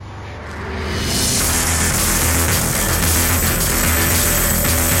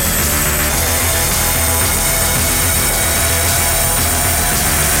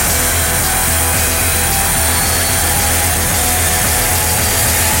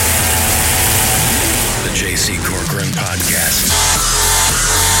J.C. Corcoran Podcast.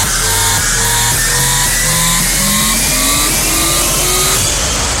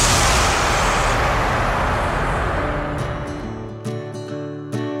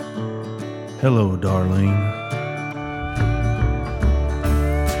 Hello, Darlene.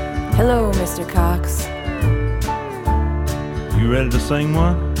 Hello, Mr. Cox. You ready to sing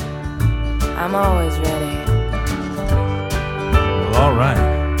one? I'm always ready. Well, all right.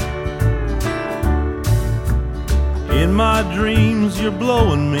 In my dreams, you're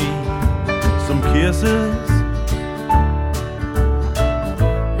blowing me some kisses.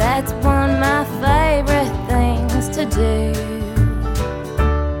 That's one of my favorite things to do.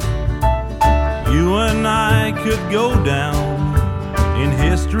 You and I could go down in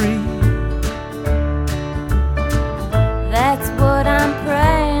history. That's what I'm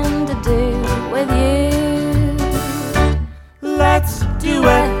praying to do with you. Let's do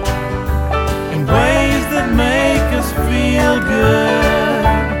it in ways that make us feel good.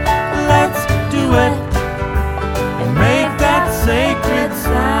 Let's do it and make that sacred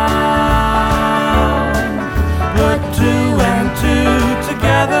sound. Put two and two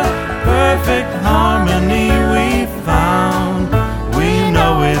together, perfect harmony we found. We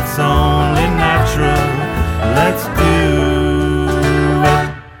know it's only natural. Let's do it.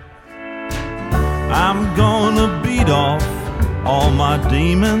 I'm gonna beat off all my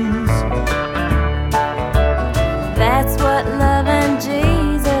demons. That's what loving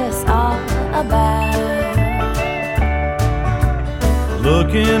Jesus all about.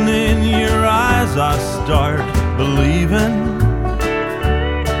 Looking in your eyes, I start believing.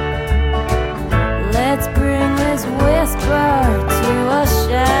 Let's bring this whisper to a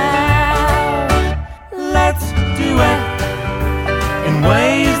shout. Let's do it in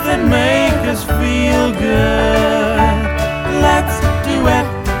ways that make us feel good. Let's do it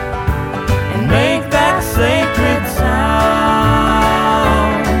and make that sacred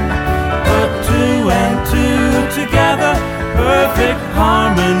sound. Put two and two together, perfect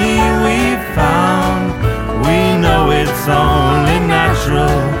harmony we found. We know it's only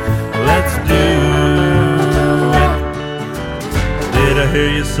natural. Let's do it. Did I hear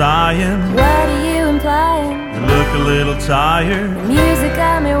you sighing? What are you implying? You look a little tired. The music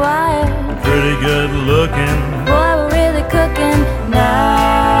got me wired. Pretty good looking. Boy, we're really cooking now.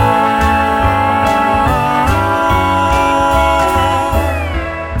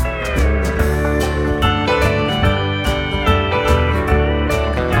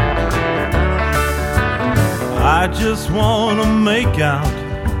 I just wanna make out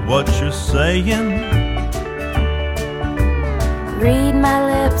what you're saying. Read my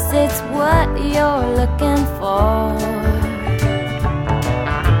lips, it's what you're looking for.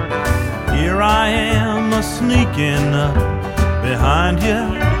 Here I am sneaking up behind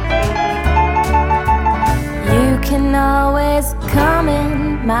you. You can always come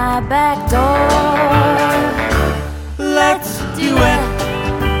in my back door. Let's do it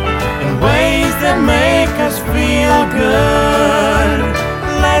in ways that make us feel good.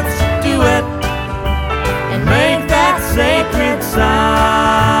 Let's do it and make that sacred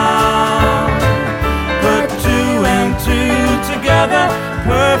sound. Put two and two together,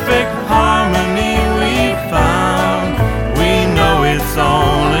 perfect harmony we found. We know it's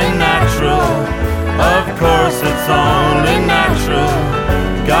only natural. Of course it's only natural.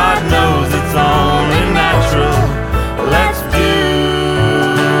 God knows it's only natural. Let's do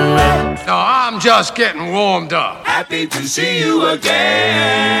it. No, I'm just getting warmed up. Happy to see you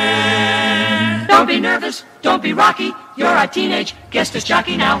again. Don't be nervous, don't be rocky. You're a teenage guest as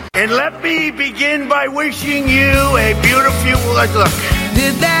jockey now. And let me begin by wishing you a beautiful look.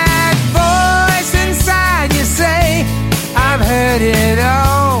 Did that voice inside you say, I've heard it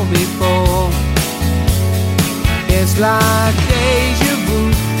all before? It's like deja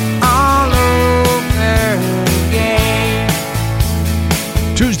vu all over again.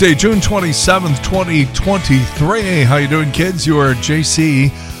 Tuesday, June 27th, 2023. How you doing, kids? You are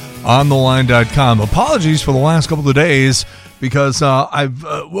JCOntheline.com. Apologies for the last couple of days because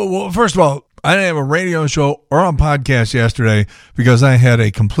first of all, I didn't have a radio show or a podcast yesterday because I had a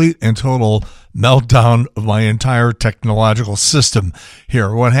complete and total meltdown of my entire technological system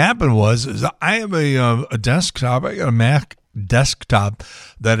here. What happened is I have a desktop. I got a Mac desktop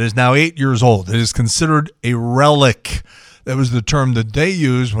that is now 8 years old. It is considered a relic. That was the term that they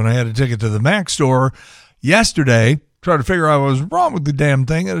used when I had to take it to the Mac store yesterday, try to figure out what was wrong with the damn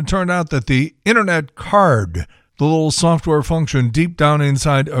thing, and it turned out that the internet card, the little software function deep down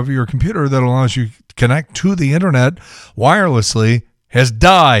inside of your computer that allows you to connect to the internet wirelessly, has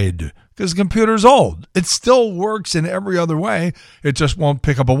died. because the computer's old. It still works in every other way. It just won't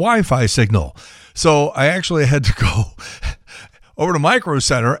pick up a Wi-Fi signal. So I actually had to go over to Micro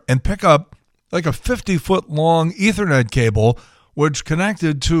Center and pick up like a 50-foot long Ethernet cable, which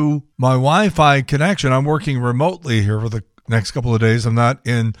connected to my Wi-Fi connection. I'm working remotely here for the next couple of days. I'm not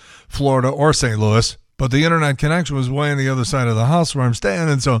in Florida or St. Louis, but the internet connection was way on the other side of the house where I'm staying,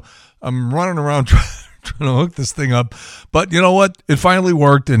 and so I'm running around trying to hook this thing up. But you know what? It finally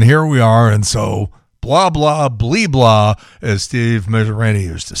worked, and here we are, and so blah, blah, blee, blah, as Steve Measure-Rainey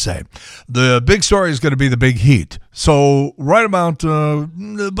used to say. The big story is going to be the big heat. So right about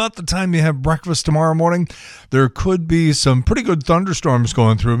the time you have breakfast tomorrow morning, there could be some pretty good thunderstorms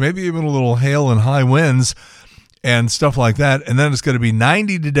going through, maybe even a little hail and high winds and stuff like that. And then it's going to be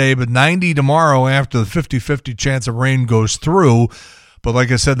 90 today, but 90 tomorrow after the 50-50 chance of rain goes through. But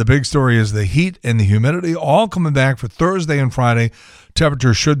like I said, the big story is the heat and the humidity all coming back for Thursday and Friday.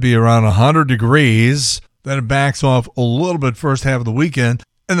 Temperature should be around 100 degrees. Then it backs off a little bit first half of the weekend,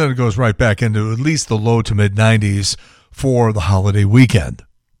 and then it goes right back into at least the low to mid-90s for the holiday weekend.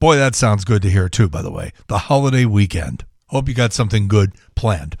 Boy, that sounds good to hear too, by the way. The holiday weekend. Hope you got something good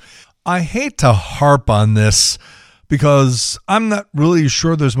planned. I hate to harp on this because I'm not really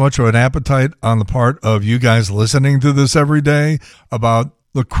sure there's much of an appetite on the part of you guys listening to this every day about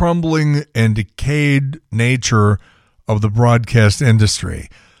the crumbling and decayed nature of the broadcast industry.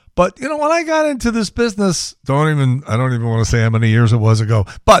 But, you know, when I got into this business, I don't even want to say how many years it was ago,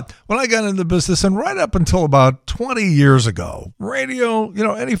 but when I got into business, and right up until about 20 years ago, radio, you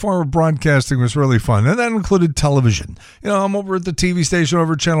know, any form of broadcasting was really fun. And that included television. You know, I'm over at the TV station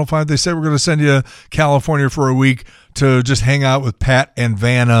over at Channel 5. They say we're going to send you to California for a week to just hang out with Pat and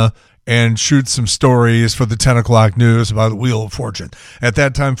Vanna and shoot some stories for the 10 o'clock news about the Wheel of Fortune. At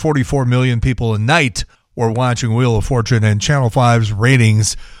that time, 44 million people a night were watching Wheel of Fortune, and Channel 5's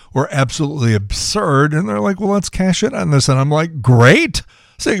ratings were absolutely absurd. And they're like, well, let's cash in on this. And I'm like, great.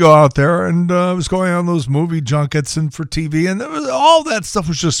 So you go out there, and I was going on those movie junkets and for TV, and all that stuff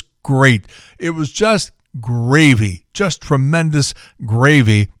was just great. It was just gravy, just tremendous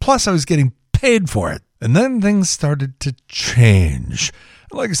gravy. Plus, I was getting paid for it. And then things started to change.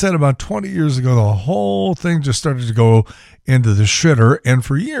 Like I said, about 20 years ago, the whole thing just started to go into the shitter. And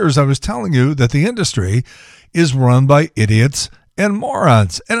for years, I was telling you that the industry is run by idiots and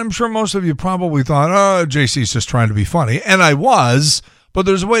morons. And I'm sure most of you probably thought, oh, JC's just trying to be funny. And I was, but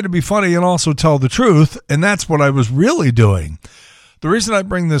there's a way to be funny and also tell the truth. And that's what I was really doing. The reason I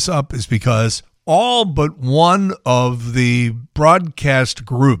bring this up is because all but one of the broadcast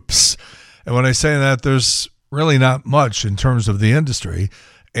groups, and when I say that, there's really not much in terms of the industry,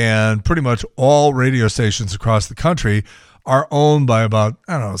 and pretty much all radio stations across the country are owned by about,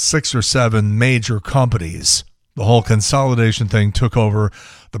 6 or 7 major companies. The whole consolidation thing took over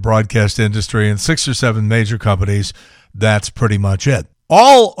the broadcast industry, and 6 or 7 major companies, that's pretty much it.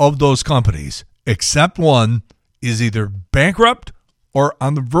 All of those companies, except one, is either bankrupt or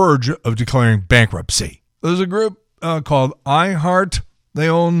on the verge of declaring bankruptcy. There's a group called iHeart. They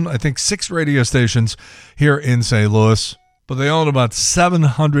own, I think, 6 radio stations here in St. Louis, but they own about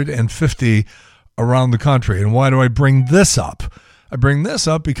 750 around the country. And why do I bring this up? I bring this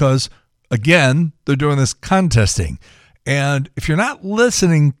up because, again, they're doing this contesting. And if you're not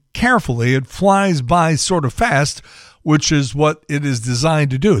listening carefully, it flies by sort of fast, which is what it is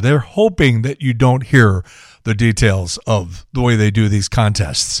designed to do. They're hoping that you don't hear the details of the way they do these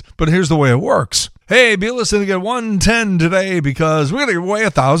contests. But here's the way it works. Hey, be listening to 110 today because we're going to give away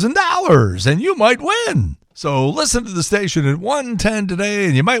 $1,000 and you might win. So listen to the station at 110 today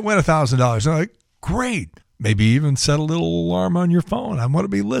and you might win $1,000. I'm like, great. Maybe even set a little alarm on your phone. I want to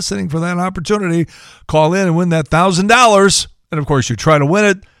be listening for that opportunity. Call in and win that $1,000. And of course, you try to win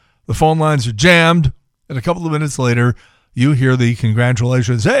it. The phone lines are jammed. And a couple of minutes later, you hear the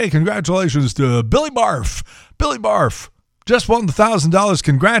congratulations. Hey, congratulations to Billy Barf. Billy Barf just won the $1,000.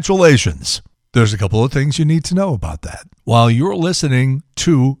 Congratulations. There's a couple of things you need to know about that. While you're listening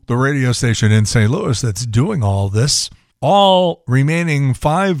to the radio station in St. Louis that's doing all this, all remaining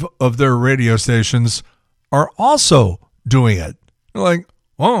 5 of their radio stations are also doing it. You're like,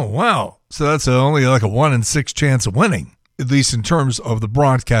 oh, wow. So that's only like a 1 in 6 chance of winning, at least in terms of the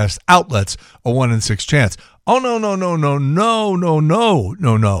broadcast outlets, a 1 in 6 chance. Oh, no.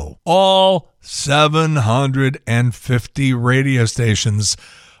 All 750 radio stations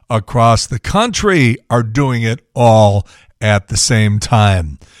across the country are doing it all at the same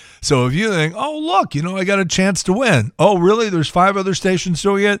time. So if you think, oh, look, I got a chance to win. Oh, really? There's 5 other stations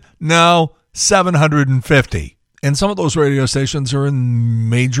doing it? No, 750. And some of those radio stations are in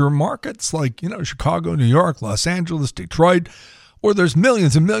major markets like, Chicago, New York, Los Angeles, Detroit. or there's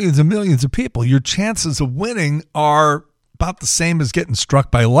millions and millions and millions of people, your chances of winning are about the same as getting struck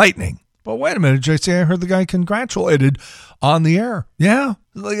by lightning. But wait a minute, JC, I heard the guy congratulated on the air. Yeah,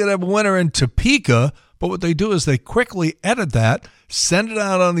 they're going to have a winner in Topeka, but what they do is they quickly edit that, send it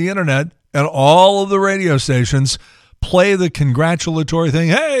out on the internet, and all of the radio stations play the congratulatory thing.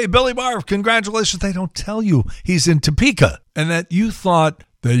 Hey, Billy Barr, congratulations. They don't tell you he's in Topeka. And that you thought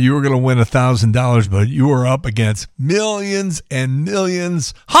that you were going to win $1,000, but you were up against millions and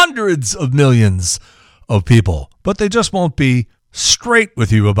millions, hundreds of millions of people. But they just won't be straight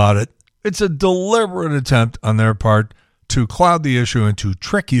with you about it. It's a deliberate attempt on their part to cloud the issue and to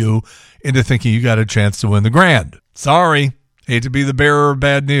trick you into thinking you got a chance to win the grand. Sorry, hate to be the bearer of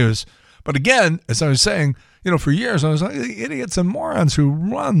bad news. But again, as I was saying, for years, I was like, the idiots and morons who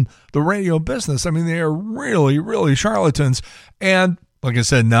run the radio business. I mean, they are really, really charlatans. And like I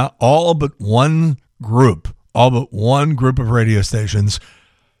said, not all but one group of radio stations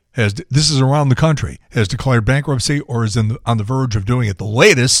this is around the country, has declared bankruptcy or is on the verge of doing it. The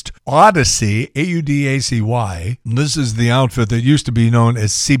latest, Odyssey, Audacy, this is the outfit that used to be known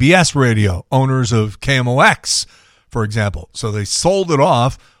as CBS Radio, owners of KMOX, for example. So they sold it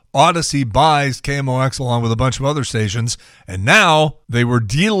off. Odyssey buys KMOX along with a bunch of other stations, and now they were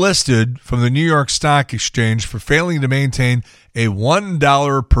delisted from the New York Stock Exchange for failing to maintain a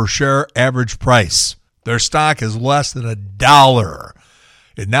 $1 per share average price. Their stock is less than $1.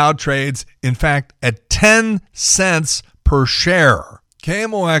 It now trades, in fact, at 10 cents per share.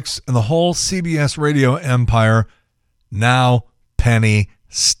 KMOX and the whole CBS radio empire now penny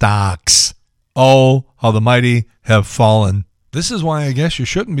stocks. Oh, how the mighty have fallen. This is why I guess you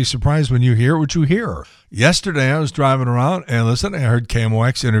shouldn't be surprised when you hear what you hear. Yesterday, I was driving around and I heard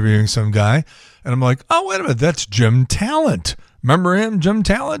KMOX interviewing some guy, and I'm like, oh, wait a minute, that's Jim Talent. Remember him, Jim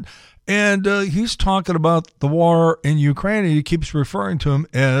Talent? And he's talking about the war in Ukraine, and he keeps referring to him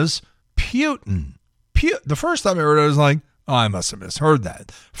as Putin. The first time I heard it, I was like, oh, I must have misheard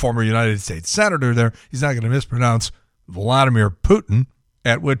that. Former United States Senator there, he's not going to mispronounce Vladimir Putin,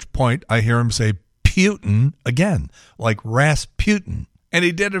 at which point I hear him say Putin again, like Rasputin. And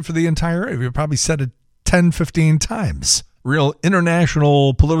he did it for the entire interview. He probably said it 10, 15 times. Real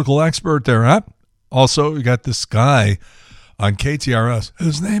international political expert there, huh? Also, you got this guy on KTRS.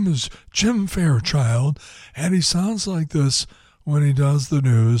 His name is Jim Fairchild, and he sounds like this when he does the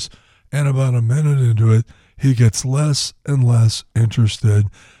news. And about a minute into it, he gets less and less interested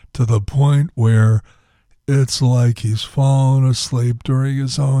to the point where it's like he's fallen asleep during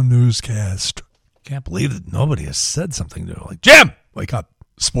his own newscast. Can't believe that nobody has said something to him like, Jim, wake up.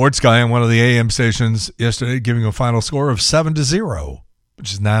 Sports guy on one of the AM stations yesterday giving a final score of 7-0,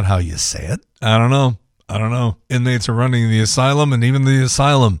 which is not how you say it. I don't know. Inmates are running the asylum, and even the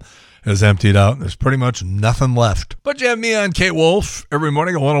asylum has emptied out. There's pretty much nothing left. But you have me on Kate Wolf every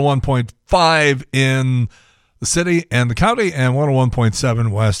morning at 101.5 in the city and the county, and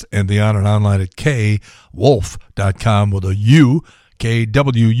 101.7 west and beyond, and online at kwolf.com with a U,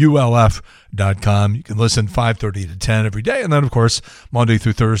 KWULF.com. You can listen 5:30 to 10 every day, and then, of course, Monday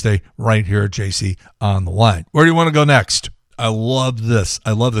through Thursday right here at JC on the Line. Where do you want to go next? I love this.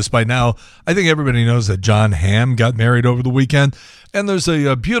 By now, I think everybody knows that Jon Hamm got married over the weekend, and there's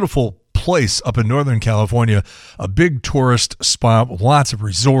a beautiful place up in Northern California, a big tourist spot with lots of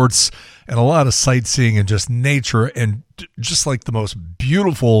resorts and a lot of sightseeing and just nature, and just like the most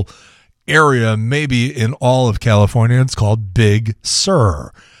beautiful area maybe in all of California. It's called Big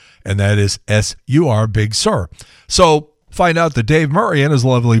Sur, and that is S-U-R, Big Sur. So find out that Dave Murray and his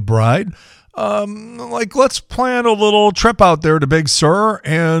lovely bride, let's plan a little trip out there to Big Sur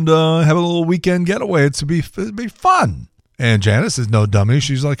and have a little weekend getaway. It'd be fun. And Janice is no dummy.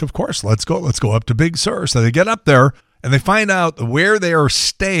 She's like, of course, let's go up to Big Sur. So they get up there and they find out that where they are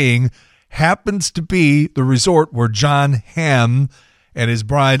staying happens to be the resort where Jon Hamm and his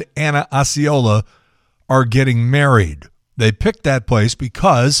bride Anna Osceola are getting married. They picked that place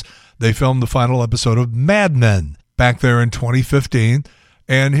because they filmed the final episode of Mad Men back there in 2015.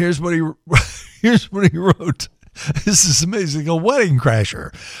 And here's what he wrote. This is amazing. A wedding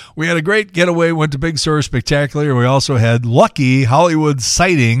crasher. We had a great getaway, went to Big Sur, spectacular. We also had lucky Hollywood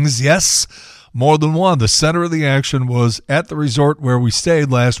sightings. Yes, more than one. The center of the action was at the resort where we stayed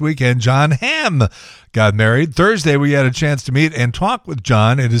last weekend. Jon Hamm got married. Thursday, we had a chance to meet and talk with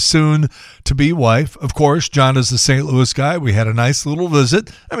Jon and his soon-to-be wife. Of course, Jon is a St. Louis guy. We had a nice little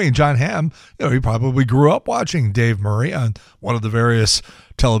visit. I mean, Jon Hamm, he probably grew up watching Dave Murray on one of the various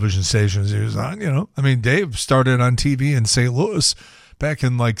television stations he was on. I mean, Dave started on TV in St. Louis back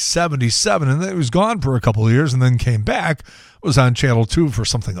in like 77, and then he was gone for a couple of years and then came back. Was on Channel 2 for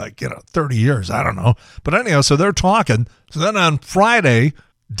something like, 30 years. I don't know. But anyhow, so they're talking. So then on Friday,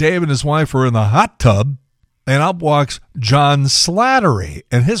 Dave and his wife are in the hot tub, and up walks John Slattery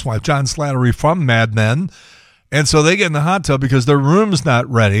and his wife, John Slattery from Mad Men. And so they get in the hot tub because their room's not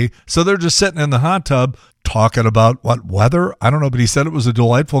ready. So they're just sitting in the hot tub talking about what weather? I don't know, but he said it was a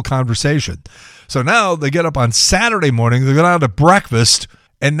delightful conversation. So now they get up on Saturday morning. They go down to breakfast.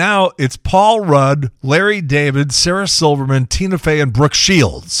 And now it's Paul Rudd, Larry David, Sarah Silverman, Tina Fey, and Brooke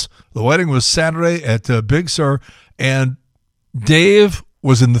Shields. The wedding was Saturday at Big Sur, and Dave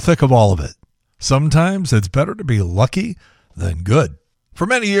was in the thick of all of it. Sometimes it's better to be lucky than good. For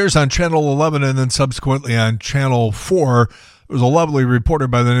many years on Channel 11 and then subsequently on Channel 4, there was a lovely reporter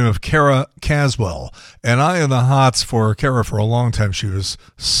by the name of Kara Caswell. And I in the hots for Kara for a long time. She was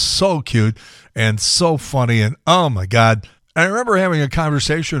so cute and so funny, and oh my God. I remember having a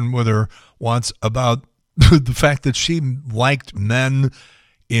conversation with her once about the fact that she liked men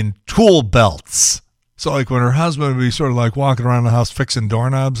in tool belts. So like when her husband would be sort of like walking around the house fixing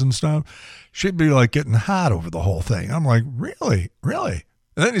doorknobs and stuff, she'd be like getting hot over the whole thing. I'm like, really?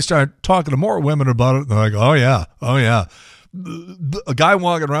 And then you start talking to more women about it, and they're like, oh yeah. A guy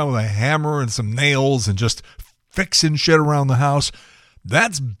walking around with a hammer and some nails and just fixing shit around the house,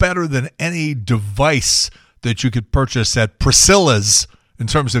 that's better than any device that you could purchase at Priscilla's in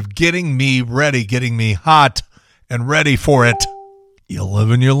terms of getting me ready, getting me hot and ready for it. You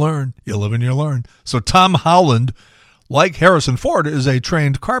live and you learn. So Tom Holland, like Harrison Ford, is a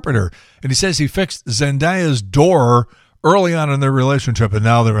trained carpenter. And he says he fixed Zendaya's door early on in their relationship, and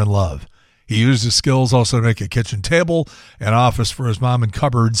now they're in love. He used his skills also to make a kitchen table, an office for his mom, and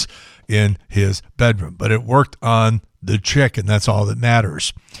cupboards in his bedroom. But it worked on the chick, and that's all that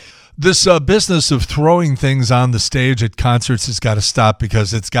matters. This business of throwing things on the stage at concerts has got to stop,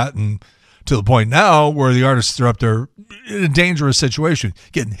 because it's gotten to the point now where the artists are up there in a dangerous situation,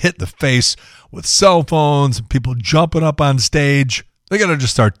 getting hit in the face with cell phones, and people jumping up on stage. They got to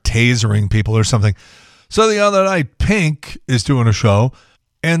just start tasering people or something. So the other night, Pink is doing a show,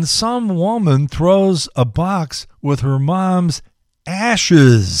 and some woman throws a box with her mom's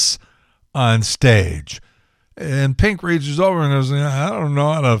ashes on stage. And Pink reaches over and goes, I don't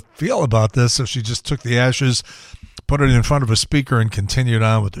know how to feel about this. So she just took the ashes, put it in front of a speaker, and continued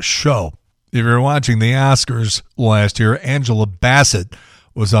on with the show. If you're watching the Oscars last year, Angela Bassett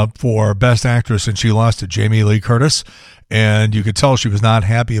was up for Best Actress, and she lost to Jamie Lee Curtis. And you could tell she was not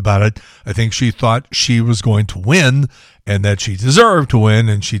happy about it. I think she thought she was going to win and that she deserved to win,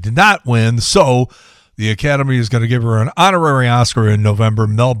 and she did not win. So the Academy is going to give her an honorary Oscar in November.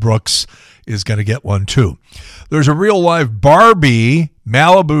 Mel Brooks is going to get one too. There's a real life Barbie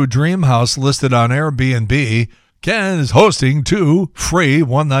Malibu Dream House listed on Airbnb. Ken is hosting 2 free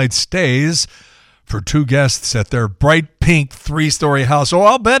one-night stays for 2 guests at their bright pink 3-story house. Oh,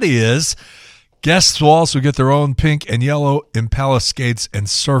 I'll bet he is. Guests will also get their own pink and yellow Impala skates and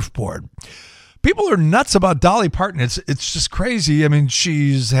surfboard. People are nuts about Dolly Parton. It's just crazy. I mean,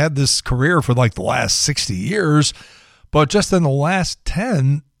 she's had this career for like the last 60 years, but just in the last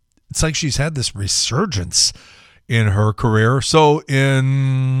 10, it's like she's had this resurgence in her career. So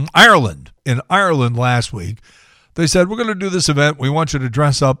in Ireland last week, they said, we're going to do this event. We want you to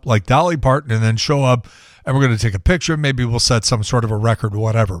dress up like Dolly Parton and then show up, and we're going to take a picture. Maybe we'll set some sort of a record,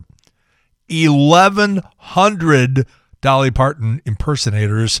 whatever. 1,100 Dolly Parton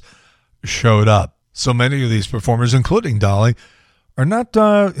impersonators showed up. So many of these performers, including Dolly, are not,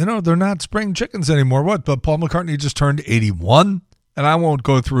 they're not spring chickens anymore. What? But Paul McCartney just turned 81. And I won't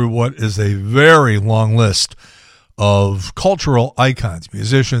go through what is a very long list of cultural icons,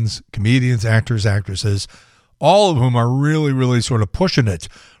 musicians, comedians, actors, actresses, all of whom are really, really sort of pushing it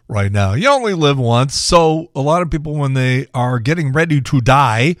right now. You only live once. So a lot of people, when they are getting ready to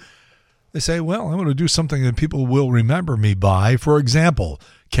die, they say, well, I'm going to do something that people will remember me by. For example,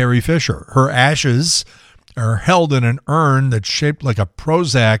 Carrie Fisher. Her ashes are held in an urn that's shaped like a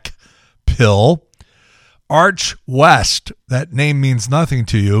Prozac pill. Arch West, that name means nothing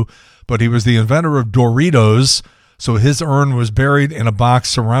to you, but he was the inventor of Doritos, so his urn was buried in a box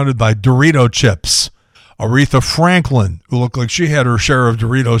surrounded by Dorito chips. Aretha Franklin, who looked like she had her share of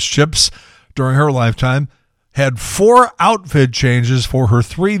Doritos chips during her lifetime, had 4 outfit changes for her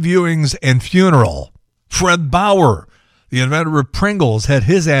 3 viewings and funeral. Fred Bauer, the inventor of Pringles, had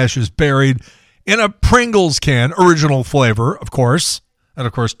his ashes buried in a Pringles can, original flavor, of course. And,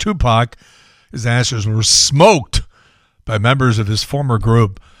 of course, Tupac, his ashes were smoked by members of his former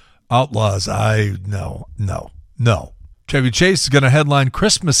group, Outlaws. No. Chevy Chase is going to headline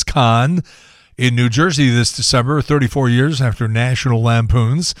Christmas Con In New Jersey this December, 34 years after National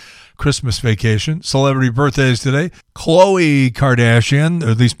Lampoon's Christmas Vacation. Celebrity birthdays today. Khloe Kardashian, or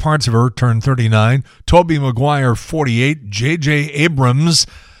at least parts of her, turned 39. Tobey Maguire, 48. J.J. Abrams,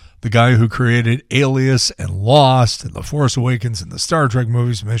 the guy who created Alias and Lost and The Force Awakens and the Star Trek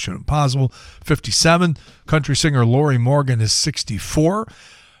movies, Mission Impossible, 57. Country singer Lori Morgan is 64.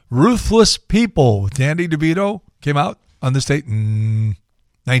 Ruthless People with Danny DeVito came out on this date in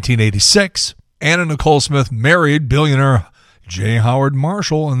 1986. Anna Nicole Smith married billionaire J. Howard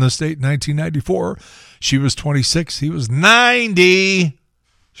Marshall on this date in 1994. She was 26. He was 90.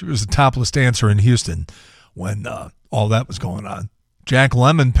 She was the topless dancer in Houston when all that was going on. Jack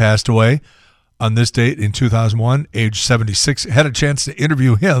Lemmon passed away on this date in 2001, age 76. Had a chance to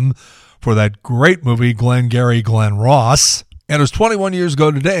interview him for that great movie, Glengarry Glen Ross. And it was 21 years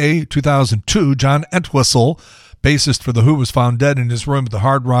ago today, 2002, John Entwistle, bassist for The Who, was found dead in his room at the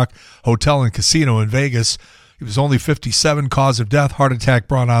Hard Rock Hotel and Casino in Vegas. He was only 57. Cause of death, heart attack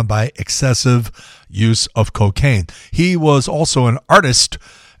brought on by excessive use of cocaine. He was also an artist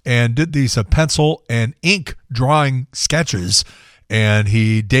and did these pencil and ink drawing sketches. And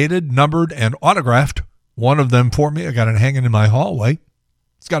he dated, numbered, and autographed one of them for me. I got it hanging in my hallway.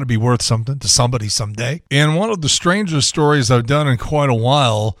 It's got to be worth something to somebody someday. And one of the strangest stories I've done in quite a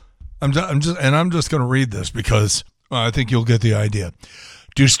while, I'm just going to read this because I think you'll get the idea.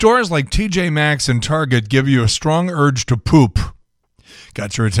 Do stores like TJ Maxx and Target give you a strong urge to poop?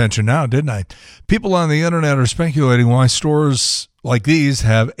 Got your attention now, didn't I? People on the internet are speculating why stores like these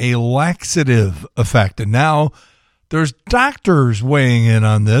have a laxative effect. And now there's doctors weighing in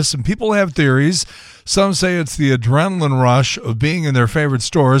on this, and people have theories. Some say it's the adrenaline rush of being in their favorite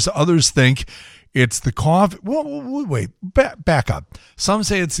stores. Others think it's the coffee. Well, wait, back up. Some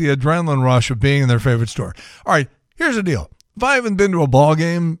say it's the adrenaline rush of being in their favorite store. All right, here's the deal. If I haven't been to a ball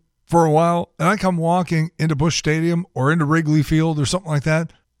game for a while and I come walking into Busch Stadium or into Wrigley Field or something like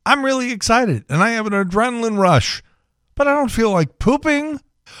that, I'm really excited and I have an adrenaline rush, but I don't feel like pooping.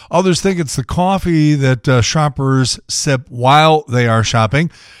 Others think it's the coffee that shoppers sip while they are shopping,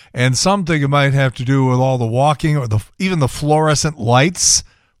 and some think it might have to do with all the walking or even the fluorescent lights,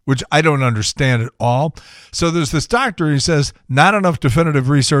 which I don't understand at all. So there's this doctor, he says, not enough definitive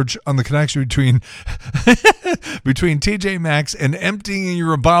research on the connection between TJ Maxx and emptying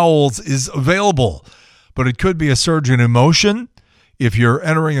your bowels is available, but it could be a surge in emotion. If you're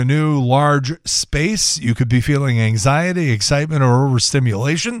entering a new large space, you could be feeling anxiety, excitement, or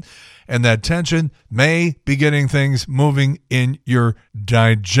overstimulation, and that tension may be getting things moving in your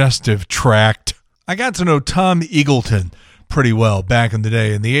digestive tract. I got to know Tom Eagleton pretty well back in the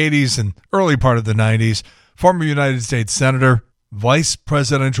day, in the 80s and early part of the 90s. Former United States Senator, vice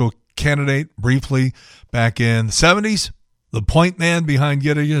presidential candidate briefly back in the 70s. The point man behind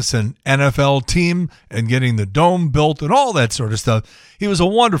getting us an NFL team and getting the dome built and all that sort of stuff. He was a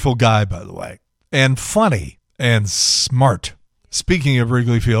wonderful guy, by the way, and funny and smart. Speaking of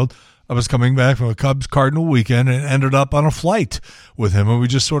Wrigley Field, I was coming back from a Cubs-Cardinal weekend and ended up on a flight with him, and we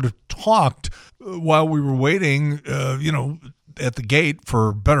just sort of talked while we were waiting, at the gate for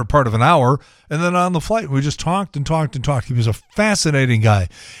a better part of an hour, and then on the flight, we just talked and talked and talked. He was a fascinating guy.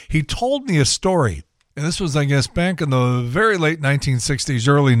 He told me a story. And this was, I guess, back in the very late 1960s,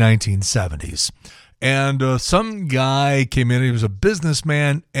 early 1970s. And some guy came in. He was a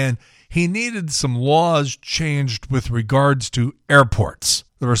businessman, and he needed some laws changed with regards to airports.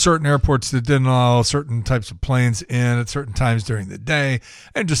 There were certain airports that didn't allow certain types of planes in at certain times during the day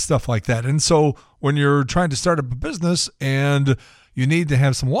and just stuff like that. And so when you're trying to start up a business and you need to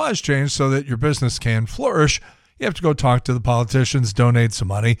have some laws changed so that your business can flourish, you have to go talk to the politicians, donate some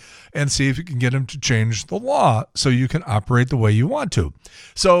money, and see if you can get them to change the law so you can operate the way you want to.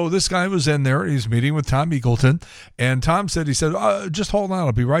 So this guy was in there. He's meeting with Tom Eagleton, and Tom said, just hold on,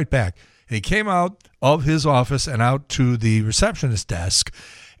 I'll be right back. And he came out of his office and out to the receptionist desk,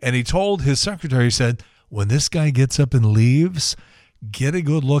 and he told his secretary, he said, when this guy gets up and leaves, get a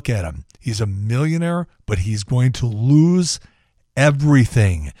good look at him. He's a millionaire, but he's going to lose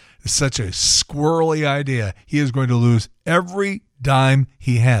everything. It's such a squirrely idea. He is going to lose every dime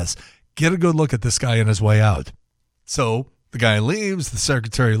he has. Get a good look at this guy on his way out. So the guy leaves. The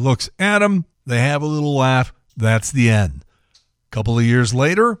secretary looks at him. They have a little laugh. That's the end. A couple of years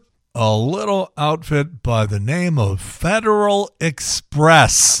later, a little outfit by the name of Federal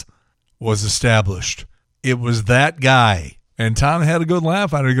Express was established. It was that guy. And Tom had a good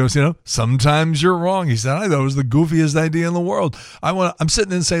laugh at it. He goes, sometimes you're wrong. He said, I thought it was the goofiest idea in the world. I'm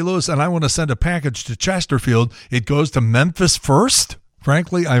sitting in St. Louis, and I want to send a package to Chesterfield. It goes to Memphis first.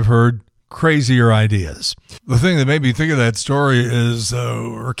 Frankly, I've heard crazier ideas. The thing that made me think of that story is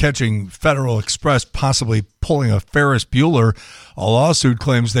we're catching Federal Express possibly pulling a Ferris Bueller. A lawsuit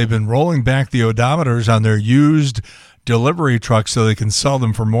claims they've been rolling back the odometers on their used delivery trucks so they can sell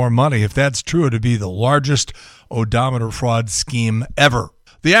them for more money. If that's true, it'd be the largest odometer fraud scheme ever.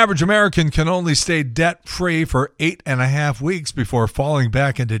 The average American can only stay debt-free for 8.5 weeks before falling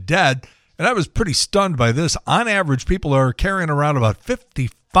back into debt. And I was pretty stunned by this. On average, people are carrying around about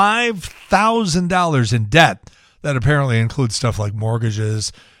 $55,000 in debt. That apparently includes stuff like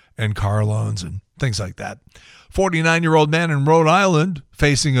mortgages and car loans and things like that. 49-year-old man in Rhode Island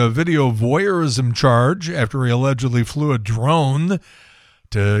facing a video voyeurism charge after he allegedly flew a drone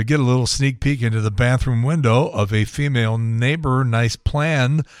to get a little sneak peek into the bathroom window of a female neighbor. Nice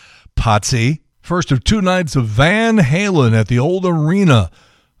plan, Potsy. First of two nights of Van Halen at the old arena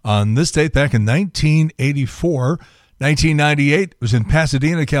on this date back in 1984. 1998 was in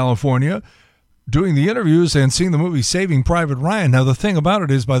Pasadena, California, doing the interviews and seeing the movie Saving Private Ryan. Now, the thing about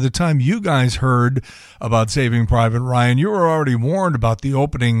it is, by the time you guys heard about Saving Private Ryan, you were already warned about the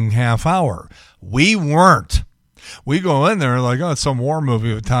opening half hour. We weren't. We go in there like, oh, it's some war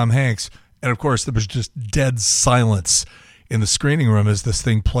movie with Tom Hanks. And, of course, there was just dead silence in the screening room as this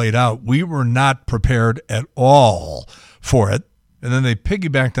thing played out. We were not prepared at all for it. And then they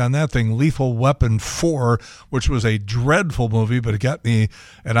piggybacked on that thing, Lethal Weapon 4, which was a dreadful movie, but it got me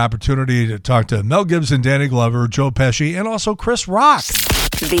an opportunity to talk to Mel Gibson, Danny Glover, Joe Pesci, and also Chris Rock.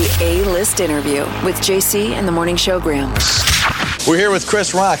 The A-List Interview with JC and the Morning Show Graham. We're here with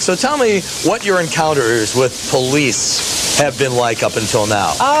Chris Rock. So tell me what your encounters with police have been like up until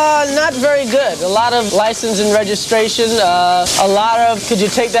now. Not very good. A lot of license and registration. A lot of, could you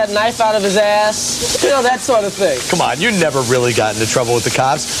take that knife out of his ass? You know, that sort of thing. Come on, you never really got into trouble with the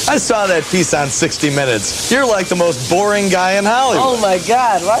cops. I saw that piece on 60 Minutes. You're like the most boring guy in Hollywood. Oh, my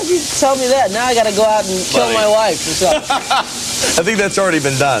God. Why'd you tell me that? Now I got to go out and kill my wife or something. I think that's already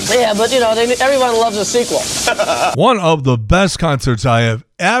been done. Yeah, but, you know, everyone loves a sequel. One of the best concerts I have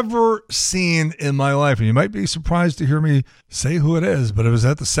ever seen in my life, and you might be surprised to hear me say who it is, but it was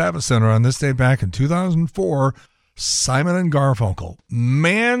at the Savvis Center on this day back in 2004, Simon and Garfunkel.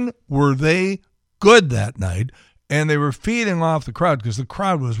 Man, were they good that night, and they were feeding off the crowd because the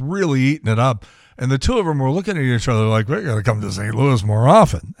crowd was really eating it up. And the two of them were looking at each other like, we got to come to St. Louis more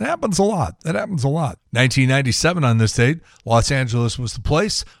often. It happens a lot. 1997 on this date, Los Angeles was the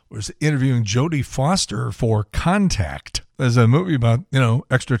place. Was interviewing Jodie Foster for Contact. There's a movie about,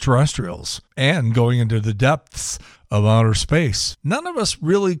 extraterrestrials and going into the depths of outer space. None of us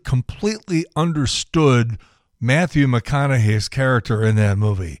really completely understood Matthew McConaughey's character in that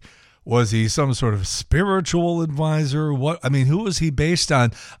movie. Was he some sort of spiritual advisor? Who was he based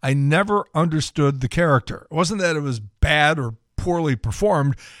on? I never understood the character. It wasn't that it was bad or poorly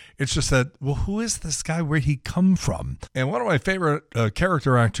performed. It's just that, well, who is this guy? Where'd he come from? And one of my favorite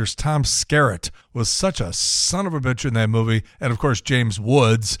character actors, Tom Skerritt, was such a son of a bitch in that movie. And, of course, James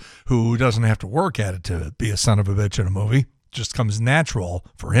Woods, who doesn't have to work at it to be a son of a bitch in a movie. Just comes natural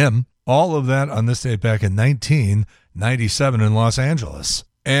for him. All of that on this date back in 1997 in Los Angeles.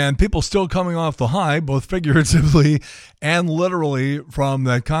 And people still coming off the high, both figuratively and literally, from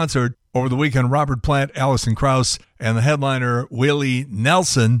that concert. Over the weekend, Robert Plant, Alison Krauss, and the headliner, Willie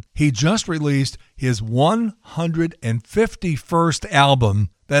Nelson, he just released his 151st album.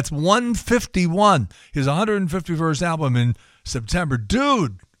 That's 151. His 151st album in September.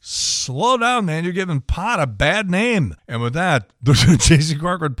 Dude, slow down, man. You're giving pot a bad name. And with that, the JC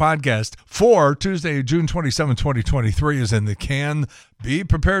Corcoran podcast for Tuesday, June 27, 2023 is in the can. Be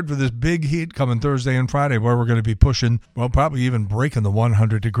prepared for this big heat coming Thursday and Friday where we're going to be pushing, probably even breaking the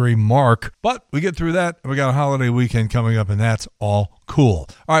 100-degree mark. But we get through that, and we got a holiday weekend coming up, and that's all cool.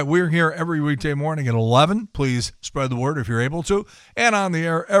 All right, we're here every weekday morning at 11. Please spread the word if you're able to. And on the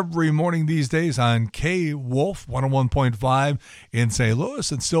air every morning these days on K-Wolf 101.5 in St.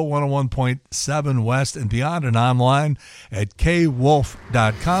 Louis and still 101.7 West and beyond, and online at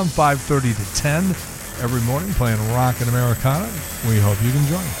kwolf.com, 5:30 to 10. Every morning playing rock and Americana. We hope you can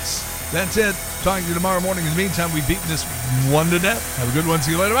join us. That's it. Talking to you tomorrow morning. In the meantime, we've beaten this one to death. Have a good one.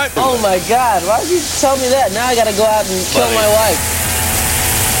 See you later. Bye. Oh, my God. Why did you tell me that? Now I got to go out and kill my wife.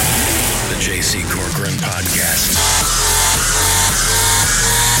 The JC Corcoran Podcast.